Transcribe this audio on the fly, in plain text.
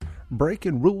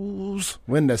Breaking rules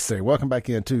when necessary. Welcome back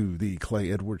into the Clay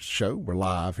Edwards Show. We're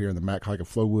live here in the Mac Haik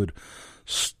Flowood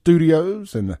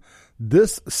Studios, and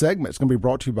this segment is going to be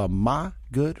brought to you by my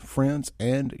good friends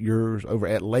and yours over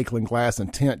at Lakeland Glass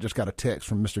and Tint. Just got a text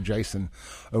from Mr. Jason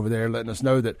over there letting us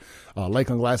know that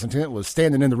Lakeland Glass and Tint was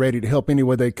standing in the ready to help any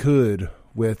way they could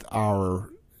with our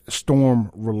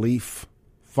storm relief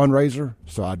fundraiser.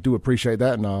 So I do appreciate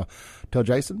that, and tell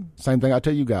Jason, same thing I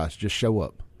tell you guys, just show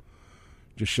up.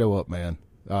 Just show up, man.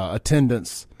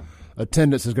 Attendance is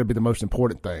going to be the most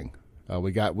important thing.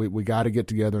 We got to get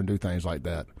together and do things like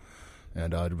that.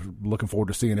 And looking forward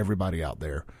to seeing everybody out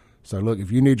there. So, look,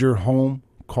 if you need your home,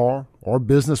 car, or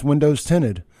business windows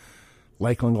tinted,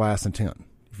 Lakeland Glass and Tint.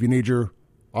 If you need your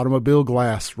automobile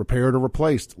glass repaired or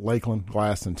replaced, Lakeland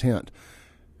Glass and Tint.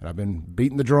 And I've been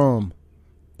beating the drum.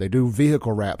 They do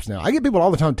vehicle wraps now. I get people all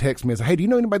the time text me and say, hey, do you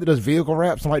know anybody that does vehicle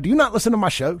wraps? I'm like, do you not listen to my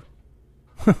show?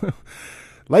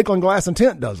 Lakeland Glass and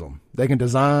Tint does them. They can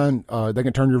design, they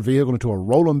can turn your vehicle into a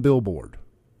rolling billboard.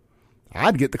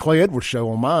 I'd get the Clay Edwards Show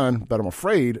on mine, but I'm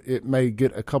afraid it may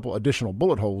get a couple additional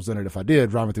bullet holes in it if I did,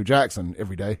 driving through Jackson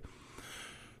every day.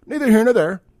 Neither here nor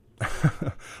there.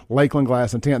 Lakeland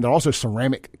Glass and Tint. They're also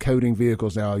ceramic coating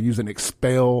vehicles now using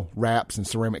Expel wraps and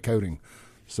ceramic coating.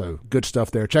 So good stuff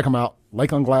there. Check them out.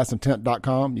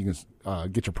 LakelandGlassandTint.com. You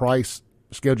can get your price,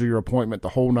 schedule your appointment, the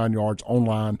whole 9 yards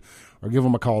online, or give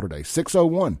them a call today.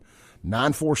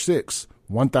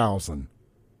 601-946-1000,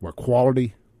 where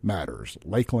quality matters.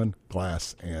 Lakeland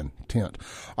Glass and Tint.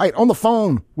 All right, on the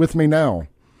phone with me now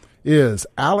is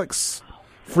Alex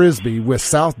Frisbee with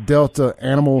South Delta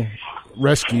Animal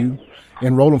Rescue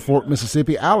in Rolling Fork,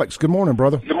 Mississippi. Alex, good morning,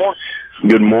 brother. Good morning.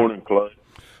 Good morning, Clay.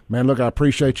 Man, look, I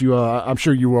appreciate you. I'm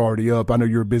sure you were already up. I know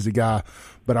you're a busy guy,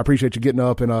 but I appreciate you getting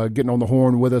up and getting on the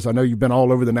horn with us. I know you've been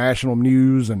all over the national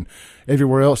news and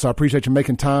everywhere else, so I appreciate you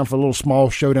making time for a little small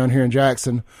show down here in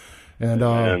Jackson. And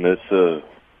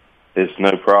it's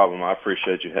no problem. I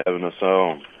appreciate you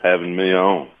having me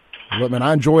on. Look, man,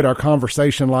 I enjoyed our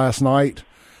conversation last night,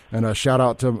 and a shout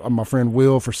out to my friend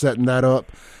Will for setting that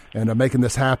up and making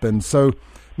this happen. So,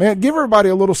 man, give everybody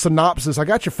a little synopsis. I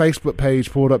got your Facebook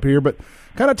page pulled up here, but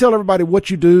kind of tell everybody what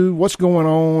you do, what's going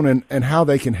on, and how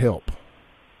they can help.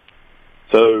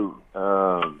 So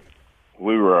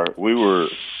we were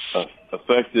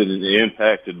affected and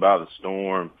impacted by the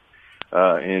storm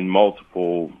in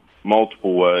multiple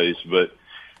ways, but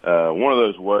one of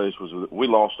those ways was we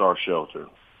lost our shelter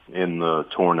in the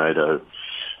tornado,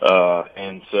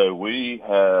 and so we've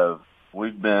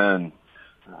been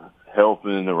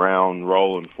helping around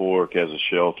Rolling Fork as a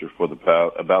shelter for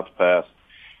about the past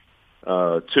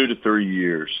 2 to 3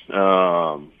 years,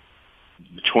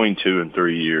 between 2 and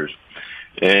 3 years.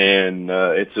 And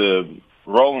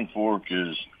Rolling Fork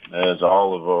is, as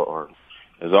all of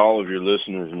your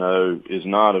listeners know, is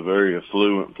not a very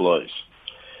affluent place.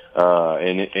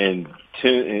 And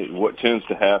what tends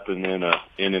to happen in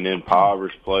an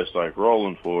impoverished place like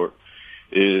Rolling Fork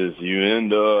is you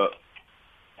end up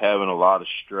having a lot of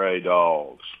stray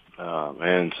dogs.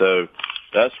 And so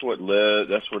that's what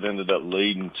ended up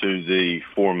leading to the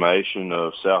formation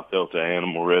of South Delta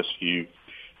Animal Rescue.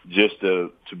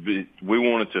 We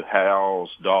wanted to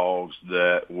house dogs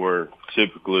that were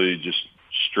typically just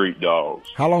street dogs.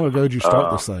 How long ago did you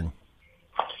start this thing?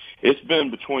 It's been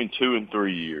between 2 and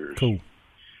 3 years. Cool.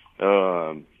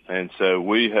 And so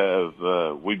we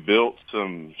built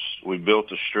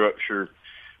a structure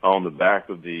on the back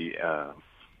of the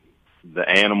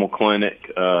animal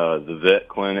clinic, the vet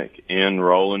clinic in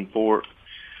Rolling Fork.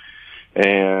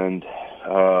 And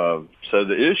so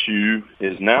the issue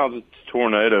is now that the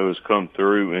tornado has come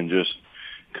through and just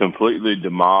completely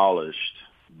demolished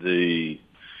the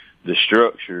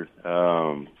structure,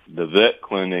 the vet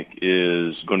clinic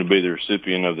is going to be the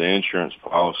recipient of the insurance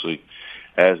policy,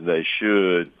 as they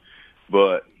should,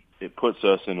 but it puts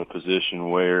us in a position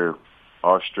where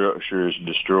our structure is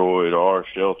destroyed, our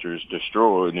shelter is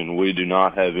destroyed, and we do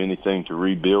not have anything to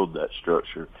rebuild that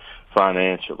structure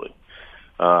financially.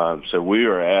 So we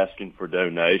are asking for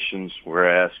donations. We're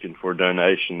asking for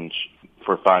donations,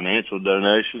 for financial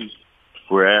donations.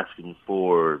 We're asking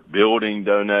for building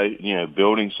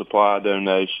supply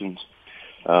donations.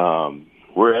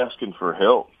 We're asking for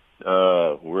help.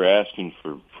 We're asking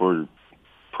for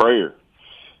prayer.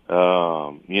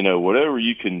 Whatever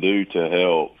you can do to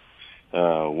help,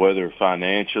 whether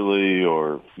financially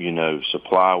or,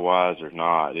 supply-wise or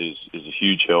not, is a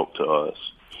huge help to us.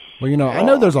 Well, I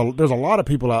know there's a lot of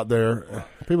people out there.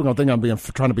 People are going to think I'm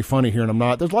trying to be funny here, and I'm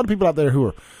not. There's a lot of people out there who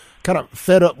are kind of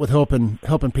fed up with helping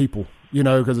people.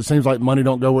 because it seems like money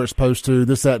don't go where it's supposed to,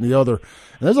 this, that, and the other.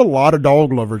 And there's a lot of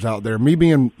dog lovers out there, me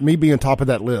being top of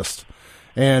that list.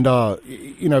 And,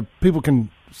 people can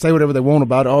say whatever they want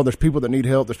about it. Oh, there's people that need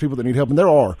help. There's people that need help. And there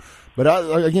are.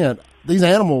 But, again, these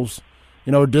animals,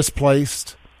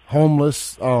 displaced,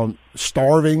 homeless,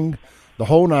 starving, the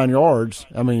whole 9 yards.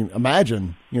 I mean,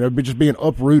 imagine, just being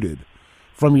uprooted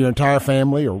from your entire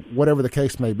family or whatever the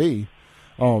case may be.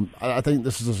 I think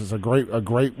this is a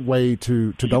great way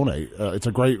to donate. It's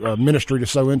a great ministry to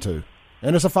sow into,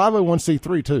 and it's a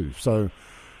 501c3 too. So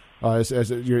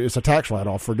it's a tax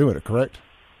write-off for doing it. Correct?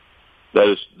 That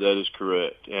is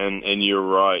correct, and you're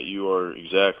right. You are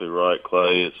exactly right,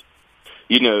 Clay. It's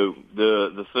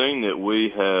the thing that we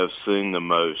have seen the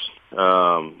most.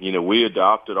 We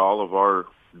adopted all of our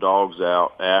dogs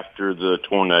out after the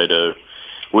tornado.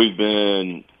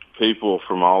 People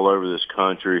from all over this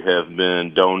country have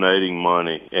been donating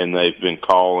money, and they've been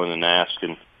calling and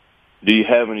asking, do you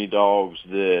have any dogs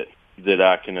that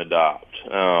I can adopt?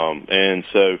 And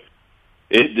so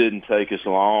it didn't take us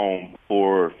long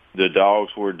for the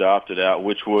dogs were adopted out,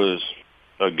 which was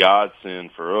a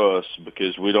godsend for us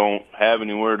because we don't have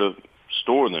anywhere to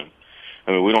store them.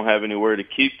 I mean, we don't have anywhere to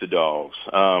keep the dogs.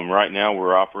 Right now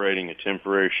we're operating a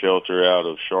temporary shelter out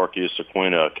of Sharkey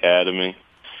Sequina Academy.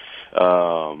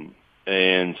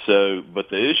 And so, but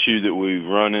the issue that we've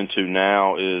run into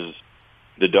now is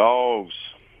the dogs.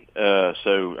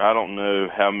 So I don't know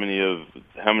how many of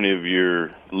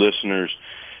your listeners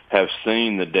have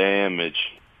seen the damage.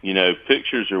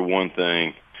 Pictures are one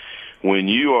thing. When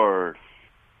you are,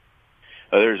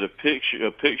 there's a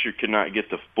picture cannot get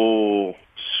the full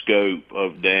scope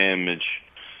of damage.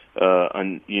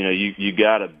 And you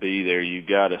gotta be there. You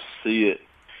gotta see it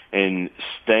and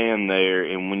stand there.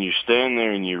 And when you stand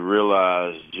there and you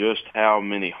realize just how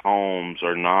many homes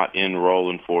are not in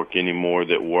Rolling Fork anymore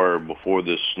that were before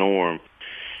this storm,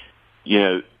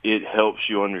 it helps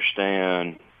you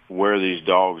understand where these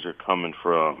dogs are coming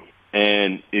from.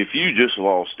 And if you just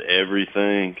lost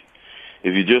everything,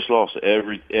 everything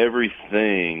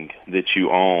that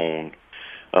you own,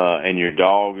 and your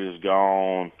dog is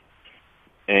gone,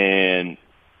 and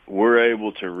we're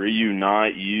able to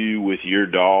reunite you with your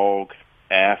dog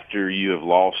after you have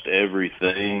lost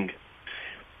everything.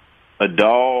 A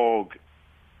dog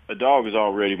is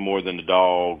already more than a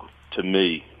dog to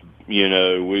me. We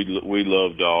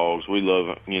love dogs. We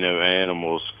love,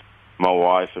 animals, my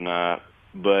wife and I,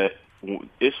 but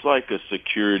it's like a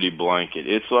security blanket.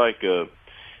 It's like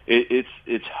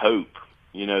it's hope.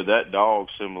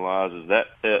 That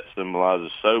pet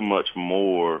symbolizes so much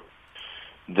more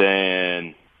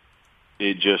than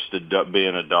it just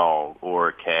being a dog or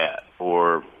a cat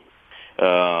or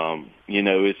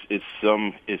it's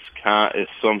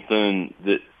something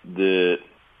that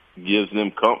gives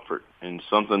them comfort and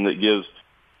something that gives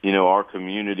our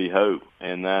community hope,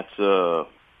 and that's a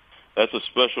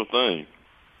special thing.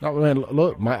 Oh man,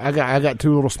 look, I got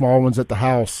two little small ones at the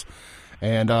house,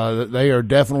 and they are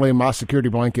definitely my security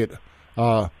blanket.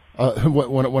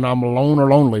 When I'm alone or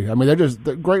lonely, I mean,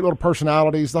 they're great little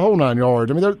personalities, the whole 9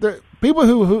 yards. I mean, they're people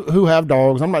who have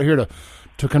dogs. I'm not here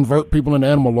to convert people into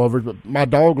animal lovers, but my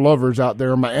dog lovers out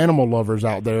there, my animal lovers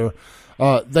out there,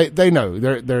 they know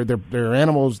they're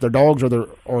animals. Their dogs are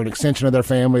an extension of their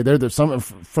family.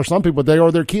 For some people they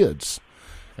are their kids.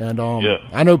 And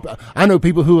I know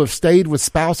people who have stayed with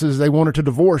spouses they wanted to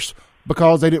divorce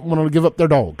because they didn't want to give up their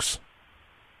dogs.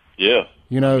 Yeah.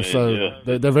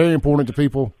 They're very important to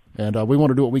people, and we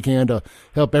want to do what we can to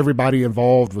help everybody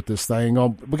involved with this thing.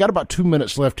 We got about 2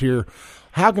 minutes left here.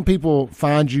 How can people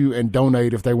find you and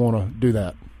donate if they want to do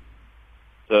that?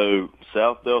 So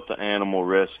South Delta Animal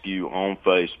Rescue on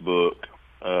Facebook,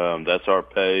 that's our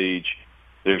page.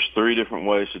 There's 3 different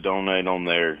ways to donate on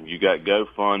there. You got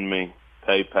GoFundMe,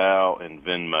 PayPal, and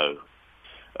Venmo.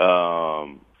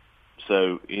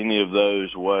 So any of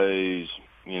those ways,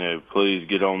 please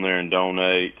get on there and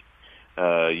donate.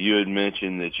 You had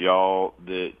mentioned that y'all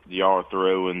are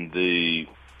throwing the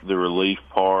relief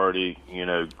party.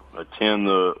 Attend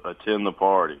the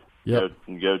party. Yep.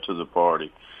 Go to the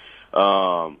party.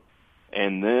 And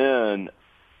then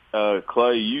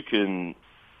Clay,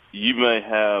 you may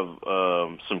have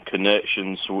some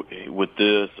connections with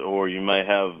this, or you may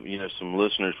have some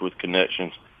listeners with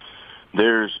connections.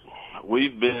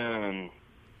 We've been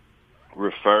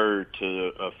referred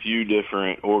to a few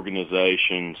different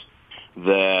organizations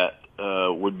that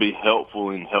would be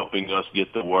helpful in helping us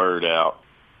get the word out.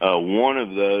 One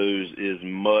of those is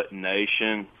Mutt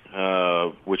Nation,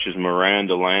 which is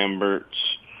Miranda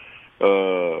Lambert's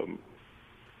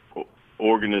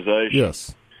organization.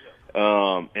 Yes.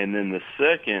 And then the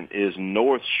second is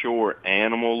North Shore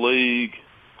Animal League.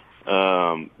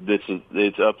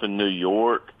 It's up in New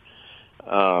York.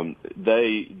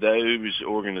 Those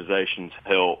organizations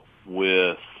help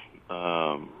with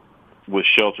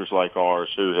shelters like ours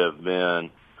who have been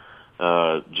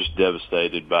just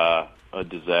devastated by a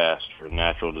disaster,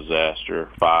 natural disaster,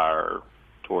 fire,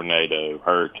 tornado,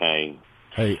 hurricane,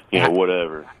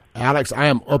 whatever. Alex, I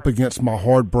am up against my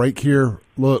hard break here.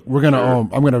 Look, we're gonna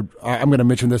I'm gonna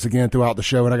mention this again throughout the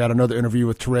show, and I got another interview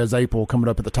with Therese Apel coming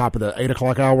up at the top of the 8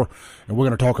 o'clock hour, and we're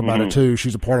gonna talk about it too.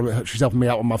 She's a part of it. She's helping me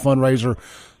out with my fundraiser,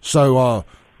 so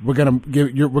we're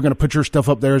gonna put your stuff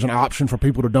up there as an option for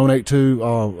people to donate to.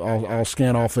 I'll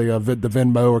scan off the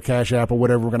Venmo or Cash App or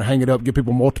whatever. We're gonna hang it up, give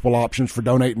people multiple options for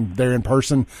donating there in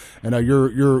person, and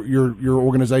your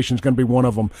organization is gonna be one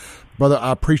of them. Brother,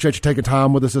 I appreciate you taking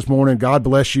time with us this morning. God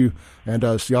bless you, and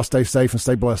so y'all stay safe and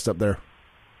stay blessed up there.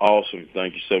 Awesome.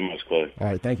 Thank you so much, Clay. All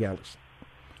right. Thank you, Alex.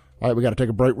 All right, we got to take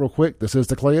a break real quick. This is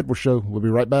the Clay Edwards Show. We'll be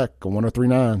right back on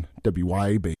 103.9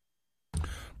 WYAB.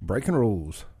 Breaking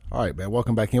rules. All right, man,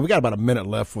 welcome back in. We got about a minute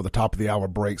left for the top of the hour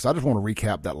break, so I just want to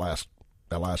recap that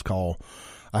last call.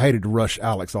 I hated to rush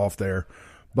Alex off there,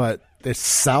 but it's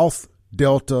South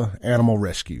Delta Animal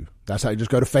Rescue. That's how you just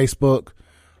go to Facebook.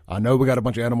 I know we got a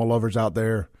bunch of animal lovers out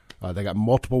there. They got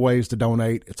multiple ways to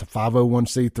donate. It's a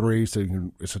 501c3,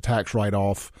 so it's a tax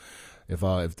write-off. If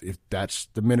that's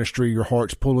the ministry your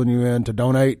heart's pulling you in to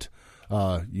donate,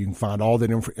 you can find all that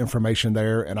information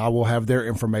there, and I will have their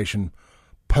information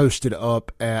posted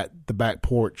up at the back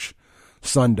porch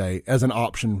Sunday as an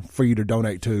option for you to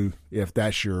donate to if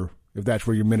that's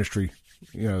where your ministry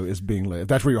is being led, if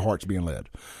that's where your heart's being led.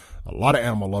 A lot of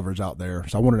animal lovers out there,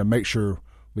 so I wanted to make sure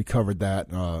we covered that.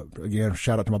 Again,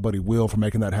 shout out to my buddy Will for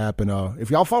making that happen. If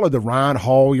y'all follow the Ryan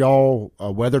Hall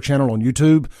Weather Channel on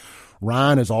YouTube,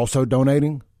 Ryan is also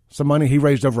donating some money. He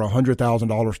raised over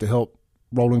 $100,000 to help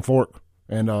Rolling Fork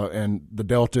and the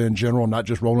Delta in general, not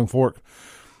just Rolling Fork.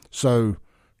 So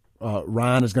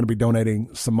Ryan is going to be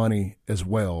donating some money as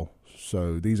well.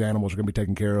 So these animals are going to be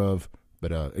taken care of.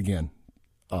 But again,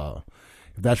 if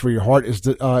that's where your heart is,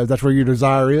 if that's where your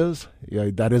desire is,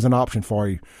 that is an option for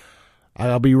you.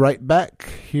 I'll be right back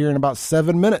here in about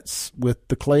 7 minutes with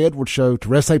the Clay Edwards Show.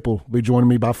 Therese Apel will be joining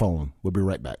me by phone. We'll be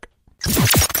right back.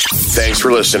 Thanks for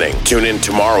listening. Tune in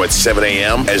tomorrow at 7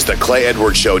 a.m. as the Clay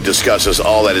Edwards Show discusses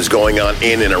all that is going on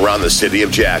in and around the city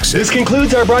of Jackson. This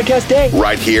concludes our broadcast day.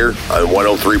 Right here on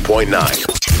 103.9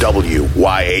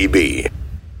 WYAB.